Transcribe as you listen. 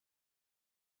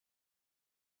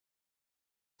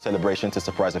Celebration to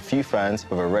surprise a few fans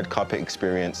with a red carpet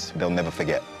experience they'll never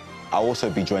forget. I'll also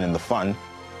be joining the fun,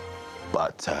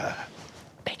 but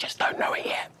they just don't know it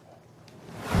yet.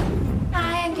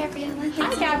 Hi, I'm Gabriella.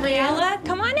 Hi, Gabriella.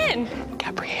 Come on in.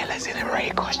 Gabriella's in a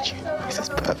Ray costume. This is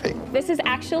perfect. This is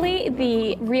actually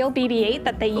the real BB-8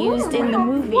 that they used in the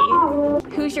movie.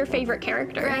 Who's your favorite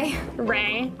character? Ray.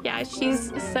 Ray. Yeah,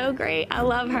 she's so great. I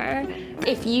love her.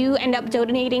 If you end up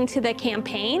donating to the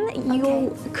campaign,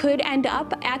 you could end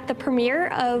up at the premiere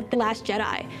of The Last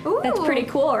Jedi. Ooh. That's pretty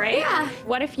cool, right? Yeah.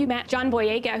 What if you met John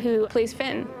Boyega, who plays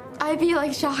Finn? I'd be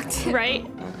like shocked. Right?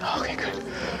 Okay, good.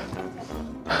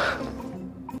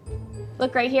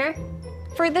 Look right here.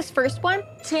 For this first one,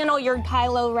 channel your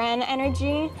Kylo Ren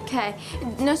energy. Okay.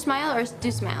 No smile or do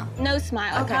smile? No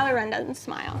smile. Okay. Kylo Ren doesn't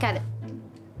smile. Got it.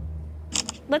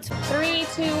 Let's 3,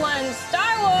 2, 1,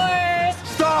 Star Wars!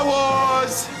 Star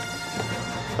Wars!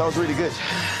 That was really good.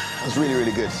 That was really,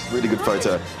 really good. Really good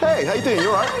photo. Hey, how you doing? You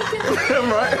all right? I'm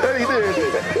right. How you doing?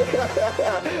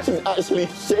 She's actually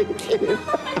shaking.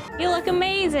 You look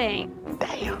amazing.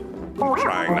 Damn.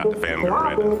 Trying not to fan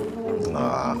Miranda.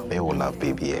 Nah, they all love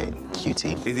BB-8.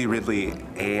 Cutie. Daisy Ridley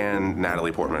and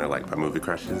Natalie Portman are like my movie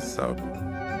crushes, so.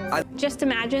 Just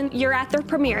imagine you're at the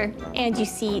premiere and you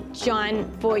see John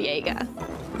Boyega.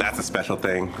 That's a special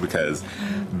thing because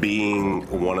being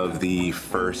one of the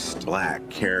first Black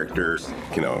characters,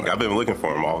 you know, I've been looking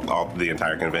for him all the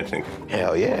entire convention.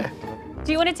 Hell yeah.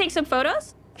 Do you want to take some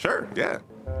photos? Sure, yeah.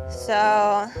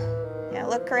 So, yeah,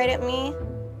 look right at me.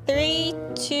 3,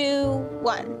 2,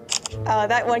 1. Oh,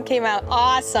 that one came out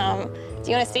awesome.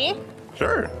 Do you want to see?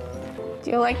 Sure.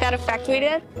 Do you like that effect we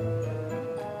did?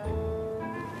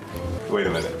 Wait a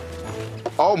minute.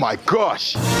 Oh my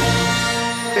gosh.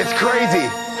 It's crazy.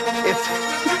 It's...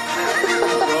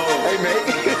 Hey, mate.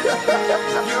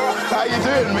 How you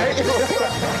doing, mate?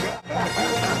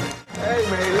 Hey,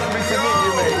 mate. Lovely to meet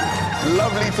you, mate.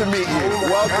 Lovely to meet you.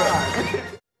 Welcome.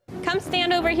 Come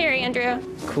stand over here, Andrew.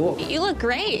 Cool. You look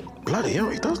great. Bloody hell,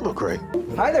 he does look great.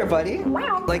 Hi there, buddy.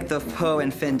 Like the Poe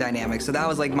and Finn dynamic. So that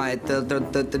was like my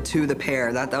the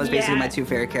pair. That was basically my two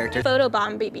favorite characters.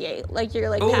 Photobomb BB-8, like you're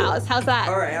like Ooh. pals. How's that?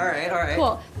 All right.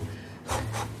 Cool.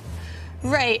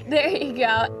 Right, there you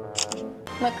go.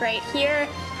 Look right here.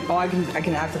 Oh, I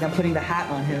can act like I'm putting the hat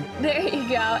on him. There you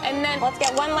go. And then let's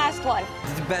get one last one.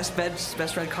 The best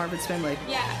red carpet spin, like.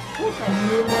 Yeah.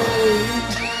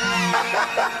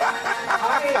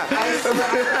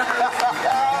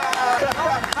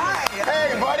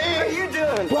 Hey, buddy. How you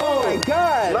doing? Whoa. Oh my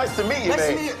God. Nice to meet you, Nice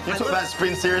to mate. meet you. You took that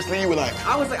spin seriously. You were like...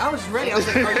 I was ready. I was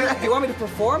like, do you want me to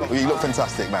perform? Well, you look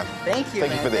fantastic, man. Thank you,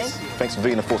 Thank you man. for this. Thank you. Thanks for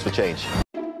being a force for change.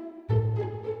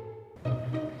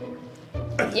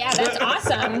 Yeah, that's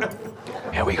awesome.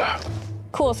 Here we go.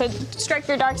 Cool, so strike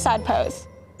your dark side pose.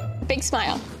 Big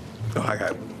smile. Oh, I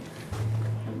got it.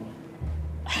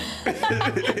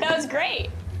 That was great.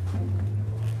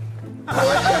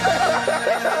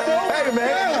 Hey,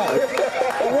 man.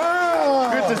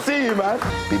 Wow. Good to see you, man.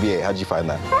 BB-8, how'd you find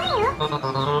that?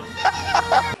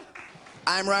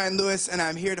 I'm Ryan Lewis, and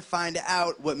I'm here to find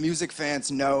out what music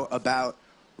fans know about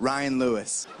Ryan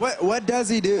Lewis. What does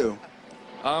he do?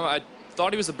 I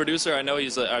thought he was a producer. I know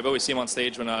I've always seen him on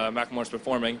stage when Macklemore's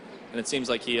performing, and it seems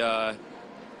like he is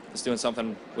doing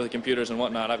something with the computers and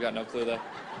whatnot. I've got no clue though.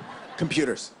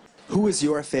 Computers. Who is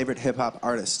your favorite hip-hop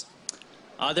artist?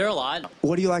 There are a lot.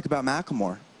 What do you like about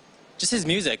Macklemore? Just his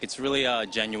music. It's really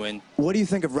genuine. What do you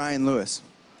think of Ryan Lewis?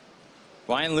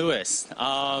 Ryan Lewis.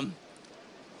 Don't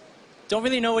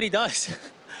really know what he does.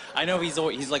 I know he's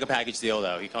like a package deal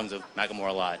though. He comes with Macklemore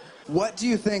a lot. What do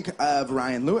you think of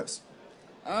Ryan Lewis?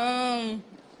 To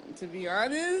be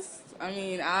honest, I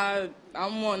mean, I'm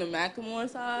on the Macklemore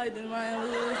side than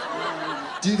Ryan Lewis.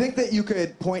 Do you think that you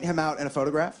could point him out in a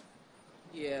photograph?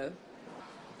 Yeah,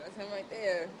 that's him right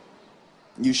there.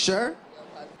 You sure?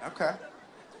 Okay.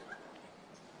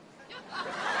 Oh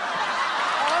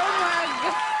my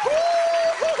God.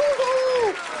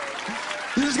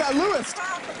 You just got Lewis.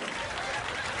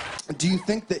 Do you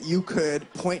think that you could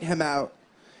point him out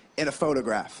in a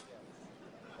photograph?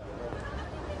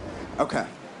 Okay.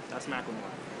 That's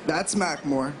Macklemore. That's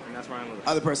Macklemore. And that's Ryan Lewis.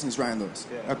 Other person is Ryan Lewis.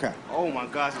 Yeah. Okay. Oh my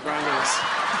gosh, it's Ryan Lewis.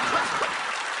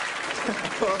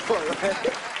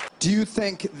 Do you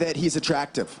think that he's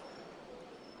attractive?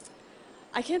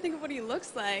 I can't think of what he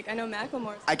looks like. I know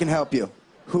Macklemore. I can help you.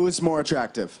 Who's more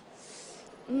attractive?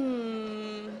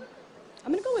 I'm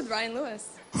gonna go with Ryan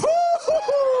Lewis.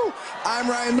 I'm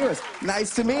Ryan Lewis.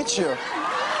 Nice to meet you.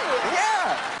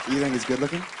 Yeah. You think he's good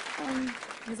looking?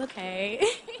 He's okay.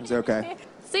 He's okay.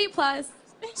 C+.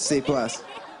 C+.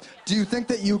 Do you think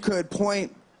that you could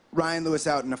point Ryan Lewis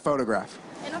out in a photograph?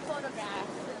 In a photograph.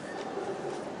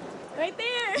 Right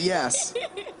there. Yes.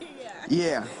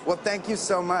 Yeah. Well, thank you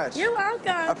so much. You're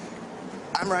welcome.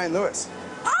 I'm Ryan Lewis.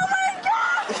 Oh my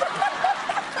God!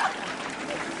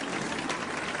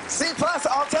 C+,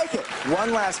 I'll take it.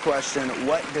 One last question.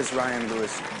 What does Ryan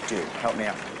Lewis do? Help me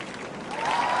out. To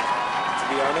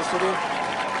be honest with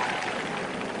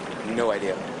you, no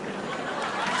idea.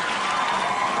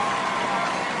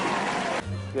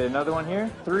 Get another one here.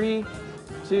 3,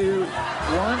 2,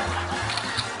 1.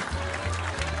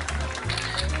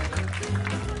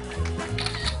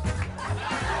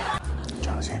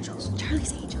 Charlie's Angels.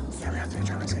 Charlie's Angels. Yeah, we have to be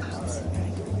Charlie's Angels.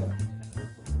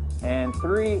 And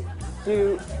 3,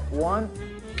 2, 1.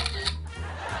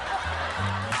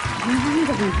 I'm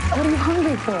hungry. What are you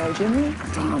hungry for, Jimmy?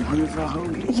 I'm hungry for a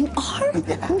hoagie. You are?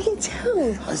 Yeah. Me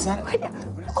too. Is that it?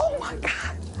 Oh my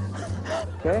God.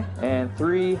 Okay, and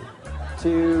 3,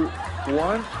 2,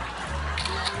 1.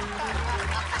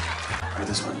 Or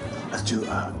this one. Let's do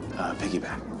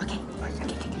piggyback. Okay.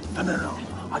 No.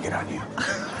 I'll get on you.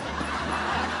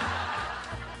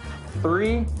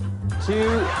 3,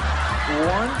 2,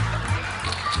 1.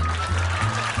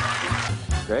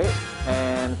 Great.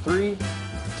 And 3,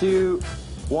 2,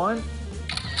 1.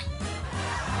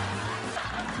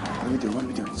 What are we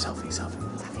doing? Selfie.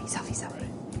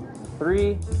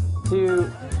 3, 2,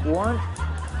 1.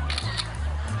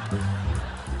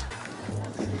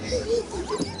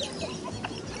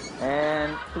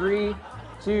 And 3,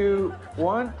 2,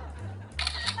 1.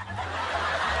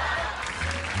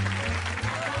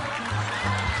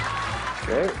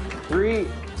 Great. 3,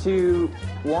 2,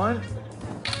 1.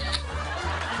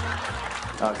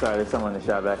 Oh, sorry, there's someone in the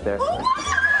shot back there.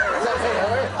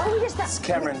 Oh, we just got. It's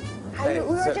Cameron. We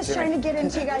were just trying to get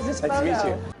into you guys' photo. Nice to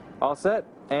meet you. All set,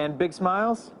 and big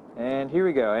smiles, and here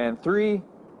we go. And 3,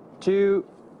 2,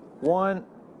 1.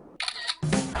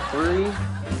 3,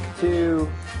 2,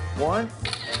 1.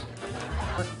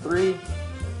 3,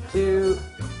 2,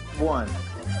 1.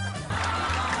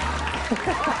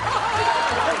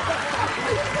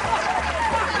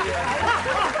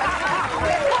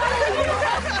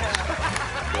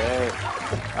 Great.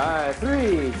 All right,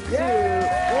 3, 2,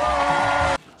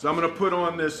 1. So I'm gonna put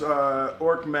on this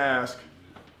orc mask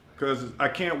because I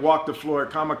can't walk the floor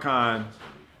at Comic-Con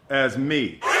as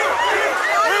me.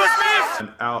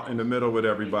 And out in the middle with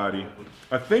everybody.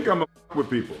 I think I'm with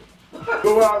people.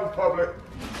 Go out in public,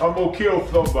 I'm gonna kill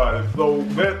somebody, so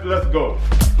let's go.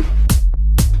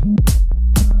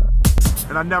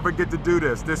 And I never get to do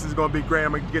this. This is gonna be great.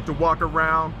 I'm gonna get to walk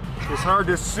around. It's hard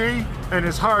to see and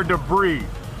it's hard to breathe.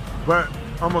 But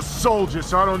I'm a soldier,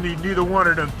 so I don't need neither one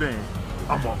of them things.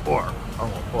 I'm an orc.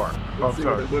 I'm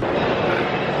sorry.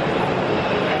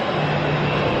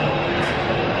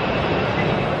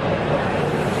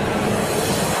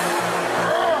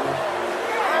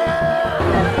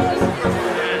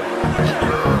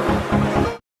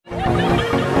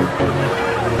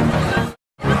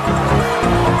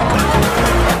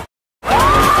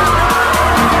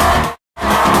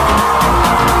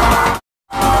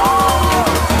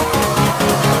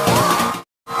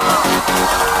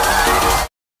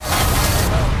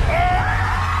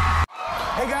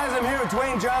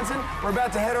 We're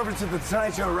about to head over to the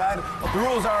Tonight Show ride. The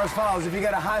rules are as follows. If you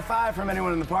get a high five from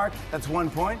anyone in the park, that's 1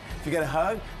 point. If you get a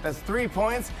hug, that's 3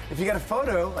 points. If you get a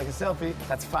photo, like a selfie,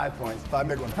 that's 5 points. 5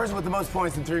 big ones. The person with the most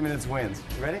points in 3 minutes wins.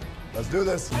 You ready? Let's do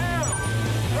this. 2, 1,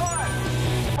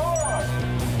 4,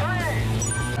 3,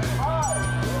 5,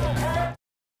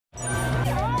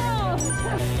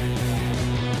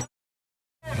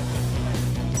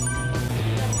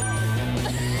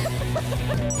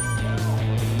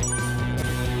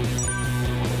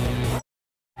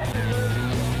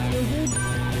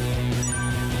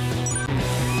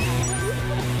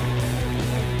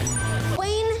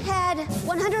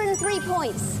 103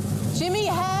 points. Jimmy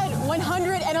had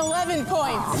 111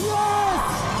 points.